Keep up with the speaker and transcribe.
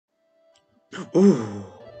Ooh,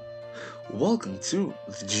 welcome to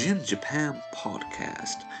the Jinjapan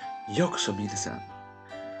podcast. Yokoso Minasan.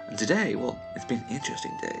 And today, well, it's been an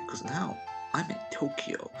interesting day because now I'm in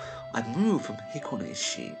Tokyo. I've moved from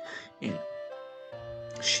Hikone in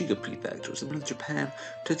Shiga Prefecture, so I'm in Japan,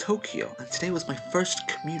 to Tokyo, and today was my first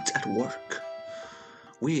commute at work.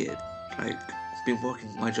 Weird, I've been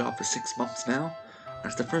working my job for 6 months now, and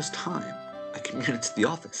it's the first time I commuted to the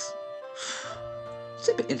office. It's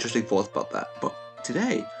a bit interesting thoughts about that, but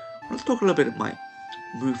today, let's talk a little bit of my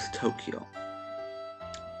move to Tokyo.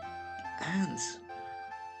 And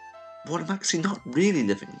well, I'm actually not really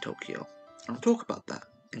living in Tokyo. I'll talk about that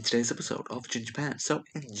in today's episode of Jinjapan, so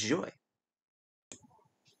enjoy!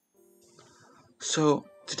 So,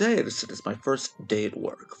 today this is my first day at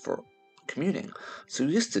work for commuting. So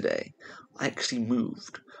yesterday, I actually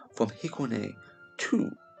moved from Hikone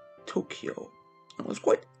to Tokyo. And it was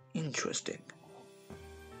quite interesting.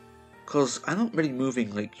 Because I'm not really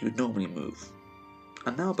moving like you'd normally move.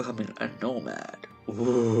 I'm now becoming a nomad.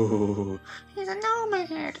 Ooh, he's a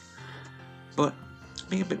nomad! But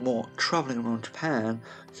being a bit more traveling around Japan,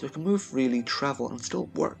 so I can move freely, travel, and still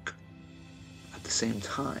work at the same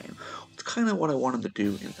time. It's kind of what I wanted to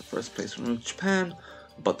do in the first place when I moved to Japan,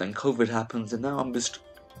 but then COVID happens, and now I'm just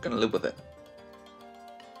gonna live with it.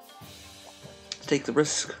 Take the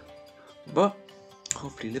risk, but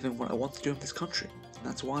hopefully living what I want to do in this country.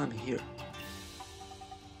 That's why I'm here.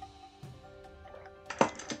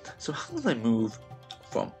 So how did I move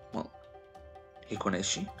from, well,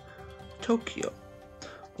 Hikone, Tokyo?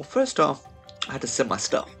 Well, first off, I had to set my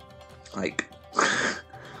stuff. Like,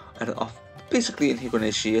 basically in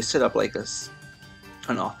Hikone, I set up like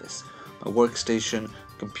an office. My workstation,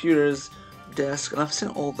 computers, desk, and I've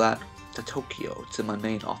sent all that to Tokyo, to my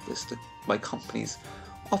main office, to my company's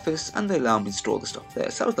office, and they allowed me to store the stuff there.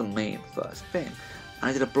 So that was the main first thing. And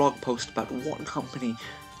I did a blog post about what company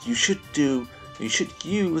you should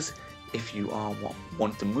use if you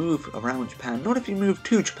want to move around Japan. Not if you move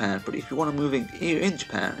to Japan, but if you want to move in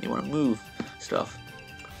Japan and you want to move stuff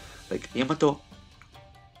like Yamato,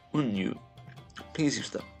 Unyu, please use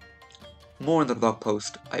them. More in the blog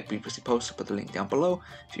post I previously posted, put the link down below.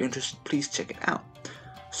 If you're interested, please check it out.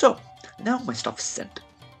 So now my stuff is sent.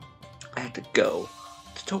 I had to go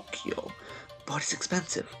to Tokyo, but it's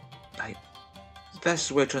expensive. Right?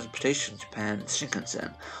 Fastest way of transportation in Japan is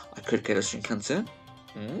Shinkansen. I could get a Shinkansen,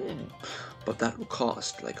 but that would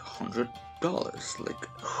cost like $100. Like,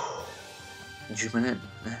 Jumanen,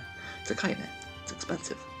 it's a kaine. It's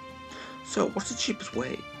expensive. So, what's the cheapest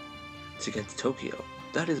way to get to Tokyo?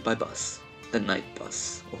 That is by bus. The night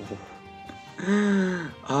bus.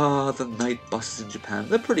 The night buses in Japan,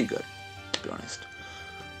 they're pretty good, to be honest.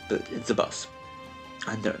 But it's a bus,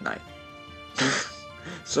 and they're at night.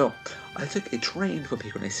 So, I took a train from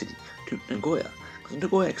Hikone City to Nagoya, because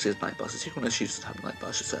Nagoya actually has night buses. Hikone doesn't have a night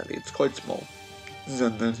bus, sadly, it's quite small.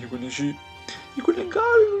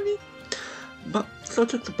 But, so I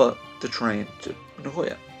took the train to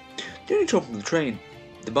Nagoya. The only trouble with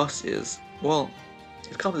the bus is, well,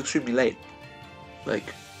 it comes extremely late.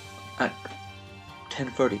 Like, at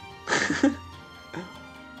 10:30.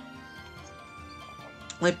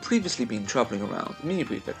 I'd previously been travelling around Mini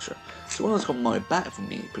Prefecture, so when I was coming my way back from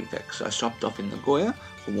Mini Prefecture, I stopped off in Nagoya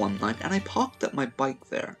for one night and I parked up my bike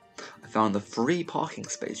there. I found a free parking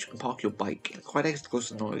space. You can park your bike in quite close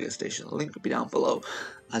to the Nagoya station. The link will be down below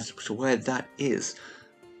as to where that is.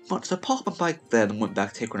 But so I parked my bike there, then went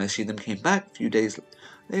back to Hikone, then came back a few days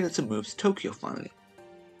later to move to Tokyo finally.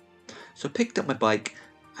 So I picked up my bike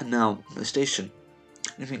and now I'm at the station.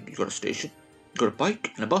 You think you got a station? You got a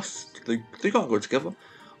bike and a bus? They can't go together.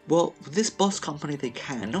 Well, with this bus company they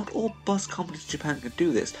can. Not all bus companies in Japan can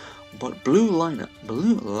do this, but Blueliner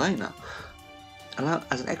allow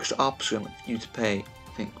as an extra option for you to pay,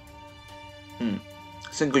 I think,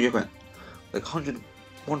 single yen, like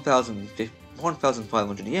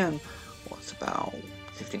 1,500 yen, what's about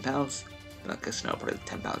 £15? I guess no, probably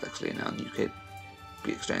 £10 actually now in the UK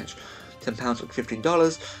exchange. £10, like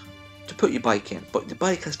 $15 to put your bike in, but the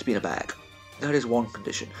bike has to be in a bag. That is one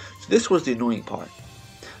condition. So this was the annoying part.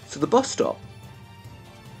 So the bus stop,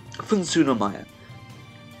 Funsu no Maya.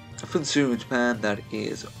 Funsu in Japan, that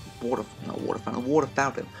is a water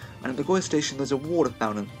fountain. And at the Nagoya station there's a water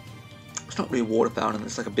fountain. It's not really a water fountain,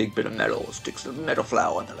 it's like a big bit of metal, sticks to the metal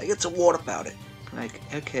flower, and they're like, it's a water fountain. Like,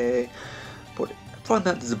 okay. But from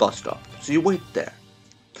that there's a bus stop. So you wait there.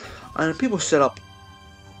 And people set up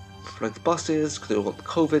for like the buses, because they've got the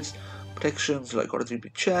COVID protections, like got to do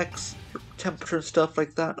checks, temperature and stuff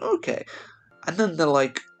like that. Okay. And then they're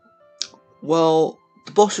like, well,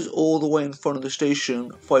 the bus is all the way in front of the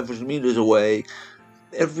station, 500 meters away.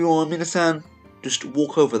 everyone, minasan, just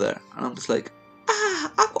walk over there. And I'm just like,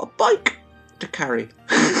 I've got a bike to carry.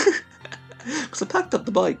 Because I packed up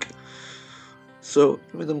the bike. So,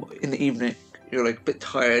 in the evening, you're like a bit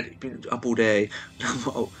tired, you've been up all day,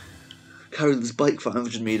 carrying this bike for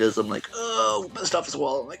 100 meters. I'm like, oh, my stuff as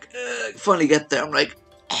well. I'm like, finally get there. I'm like,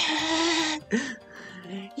 yeah,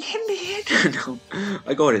 man. No,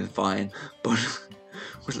 I got in fine, but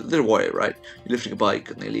was a little worry, right? You're lifting a bike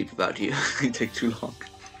and they leave without you. It take too long.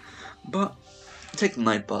 But I take the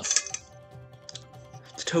night bus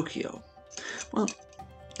to Tokyo. Well,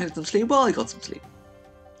 I got some sleep. Well, I got some sleep.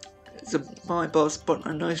 It's my bus, but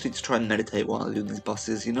I nicely to try and meditate while I'm doing these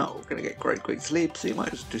buses. You're not going to get great sleep, so you might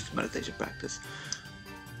just do some meditation practice.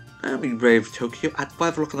 And we rave to Tokyo at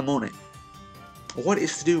 5 o'clock in the morning. What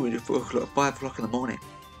is to do when you're 5 o'clock in the morning?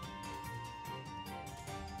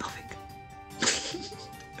 Nothing.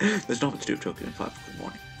 There's nothing to do with Tokyo at 5 o'clock in the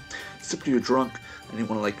morning. Simply you're drunk and you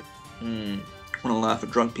want to want to laugh at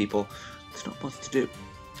drunk people. There's not much to do.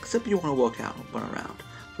 Except you want to walk out and run around.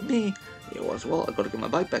 For me, it was, well, I've got to get my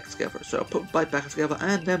bike back together. So I put my bike back together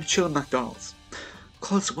and then chill in McDonald's.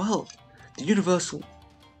 Because, well, the universal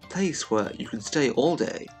place where you can stay all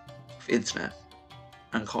day with internet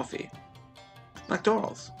and coffee.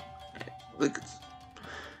 McDonald's. Like,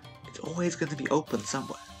 it's always going to be open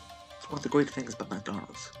somewhere. It's one of the great things about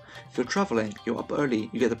McDonald's. If you're traveling, you're up early,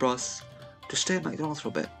 you get the bus, just stay at McDonald's for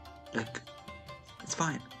a bit. Like, it's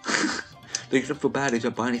fine. You don't feel bad if you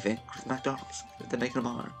don't buy anything, because it's McDonald's. They're making them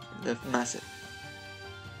on. They're massive.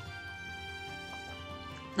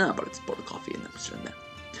 No, but it's bought a coffee and then it's in there.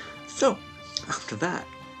 So, after that,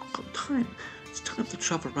 I've got time. It's time to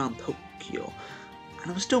travel around Tokyo.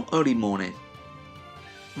 And it was still early morning.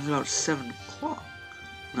 It was about 7 o'clock.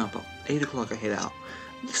 No, about 8 o'clock I head out.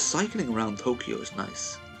 And the cycling around Tokyo is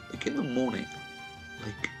nice. Like in the morning.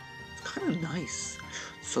 Like, it's kind of nice.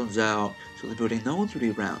 Sun's out, so the building, no one's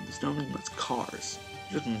really around. There's no much cars.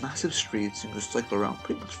 Just massive streets, and you can just cycle around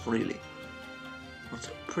pretty much freely. It's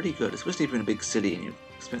pretty good, especially if you're in a big city and you've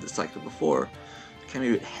experienced the cycle before. It can be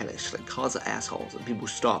a bit hellish. Like, cars are assholes, and people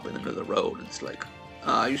stop in the middle of the road, and it's like,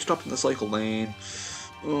 you stopped in the cycle lane.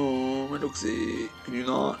 Oh, Medoxy, can you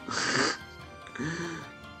not?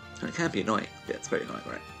 And it can be annoying. Yeah, it's very annoying,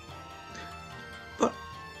 right? But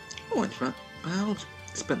I went around,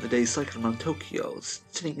 spent the day cycling around Tokyo,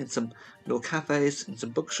 sitting in some little cafes and some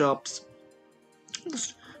bookshops,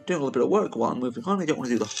 just doing a little bit of work while I'm moving on. I don't want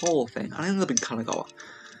to do the whole thing. I ended up in Kanagawa.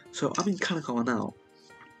 So I'm in Kanagawa now.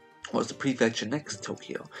 Well, it's the prefecture next to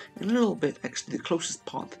Tokyo. In a little bit, actually, the closest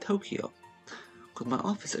part to Tokyo. Because my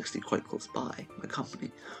office is actually quite close by, my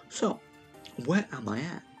company. So, where am I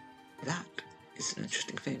at? That is an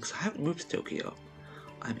interesting thing, because I haven't moved to Tokyo.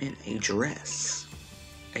 I'm in a dress.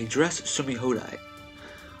 A dress sumihodai.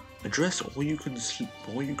 A dress where you can sleep,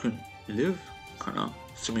 where you can live, kind of,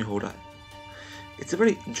 sumihodai. It's a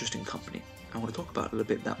very interesting company. I want to talk about it a little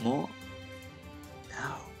bit that more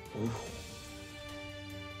now.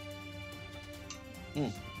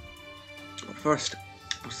 But first,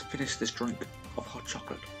 I must finish this drink of hot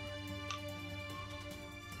chocolate.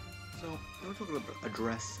 So, I'm going to talk about a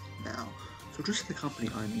dress now. So just the company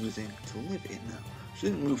I'm using to live in now. So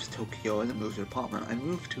I didn't move to Tokyo, I didn't move to an apartment, I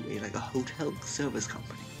moved to a hotel service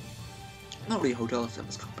company. Not really a hotel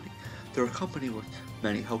service company. They're a company with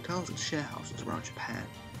many hotels and share houses around Japan.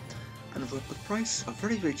 And for the price, a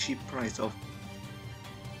very, very cheap price of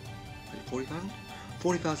 40,000?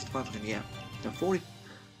 40,500 yen. Now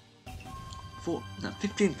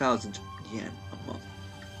 15,000 yen a month.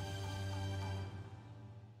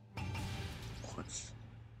 It's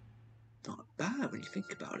not bad when you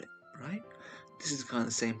think about it, right? This is kind of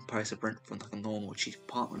the same price of rent for a normal cheap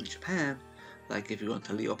apartment in Japan. Like if you go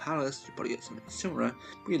into Leo Palace, you probably get something similar,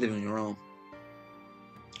 but you're living on your own.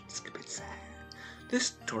 It's a bit sad.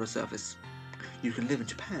 This tourist service, you can live in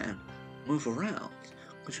Japan, move around,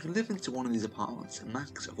 but you can live into one of these apartments a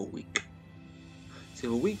max of a week. So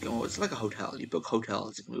you have a week, oh, it's like a hotel. You book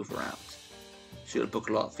hotels, you can move around. So you'll book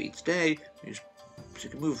a lot for each day, so you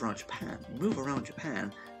can move around Japan. Move around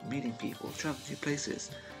Japan, meeting people, traveling to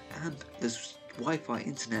places, and there's Wi-Fi,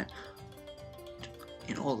 internet,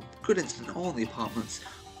 in all the good internet, in all the apartments.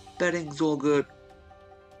 Bedding's all good.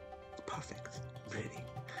 Perfect, really.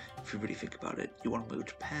 If you really think about it, you want to move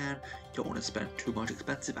to Japan, you don't want to spend too much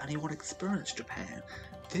expensive, and you want to experience Japan.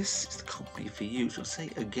 This is the company for you. So say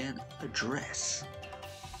again, a dress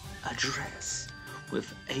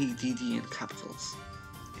with ADD in capitals.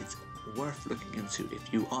 It's worth looking into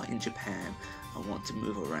if you are in Japan and want to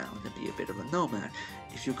move around and be a bit of a nomad.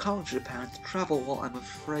 If you come to Japan to travel, well, I'm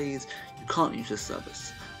afraid you can't use this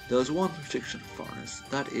service. There's one restriction for foreigners,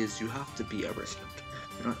 that is, you have to be a resident.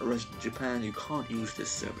 you're not a resident in Japan, you can't use this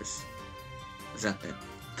service. Is that it?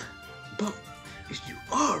 But if you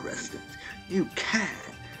are a resident, you can.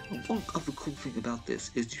 And one other cool thing about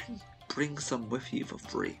this is you can bring some with you for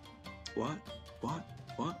free. What?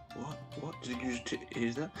 Did you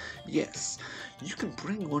hear that? Yes, you can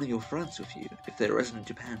bring one of your friends with you if they're resident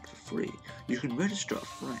in Japan for free. You can register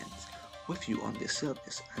friends with you on this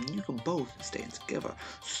service, and you can both stay in together.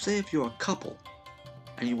 So say if you're a couple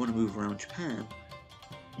and you want to move around Japan,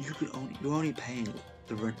 you're only paying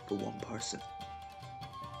the rent for one person.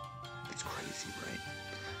 It's crazy, right?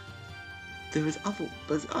 There's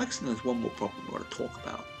one more problem I want to talk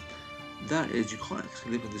about. That is, you can't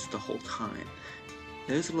actually live in this the whole time.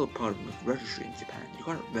 There's a little problem with registering in Japan. You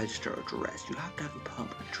gotta register a address. You have to have a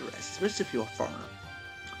permanent address, especially if you're a foreigner.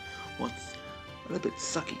 What's a little bit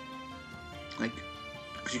sucky,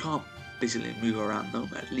 because you can't basically move around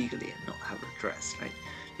Nomad legally and not have an address, right?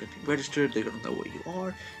 You have to be registered, they're gonna know where you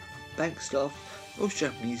are, bank stuff. Most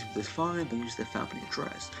Japanese people, it's fine, they use their family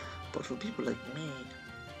address. But for people like me,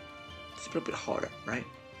 it's a little bit harder, right?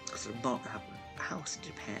 Because I don't have a house in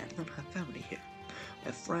Japan, I don't have family here. I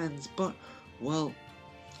have friends, but, well,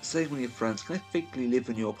 say when your friends, can I fakely live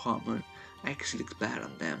in your apartment? Actually looks bad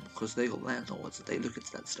on them, because they got landlords and they look at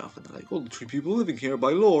that stuff and they're like, oh, the 2 people living here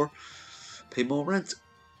by law pay more rent.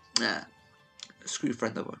 Nah, screw your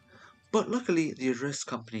friend over. But luckily, the address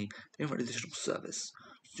company, they have an additional service.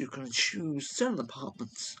 So you can choose certain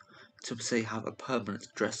apartments to, say, have a permanent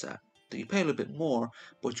address at. So you pay a little bit more,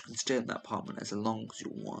 but you can stay in that apartment as long as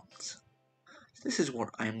you want. So this is what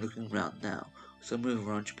I am looking around now. So I'm moving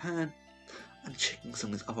around Japan and checking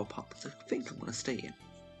some of these other apartments I think I'm going to stay in.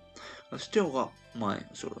 I've still got my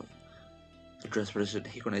sort of address registered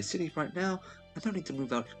in Hikone City right now. I don't need to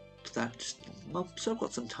move out to that just a month, so I've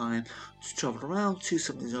got some time to travel around to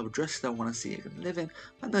some of these other addresses I want to see and live in.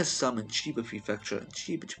 And there's some in Chiba Prefecture and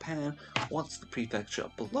Chiba, Japan. Once the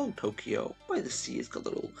prefecture below Tokyo, by the sea, it's got a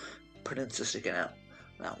little peninsula sticking out.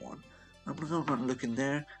 That one. I'm going to go around looking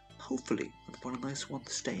there. Hopefully, I'll find a nice one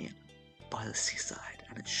to stay in by the seaside,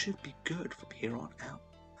 and it should be good from here on out.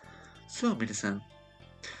 So, Minasan,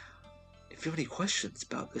 if you have any questions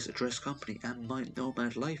about this address company and my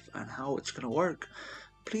nomad life and how it's going to work,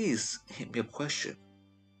 please hit me up a question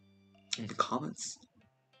in the comments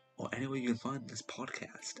or anywhere you can find this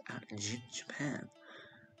podcast at Jinjapan.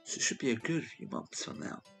 So it should be a good few months from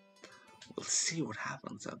now. We'll see what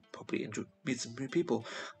happens. I'll probably meet some new people,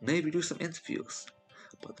 maybe do some interviews,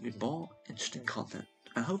 but there'll be more interesting content.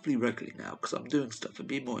 And hopefully regularly now, because I'm doing stuff and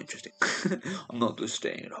be more interesting. I'm not just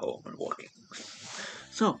staying at home and working.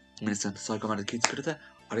 So, 皆さんと最後まで聞いてくれて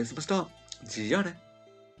ありがとうございました。じゃあね。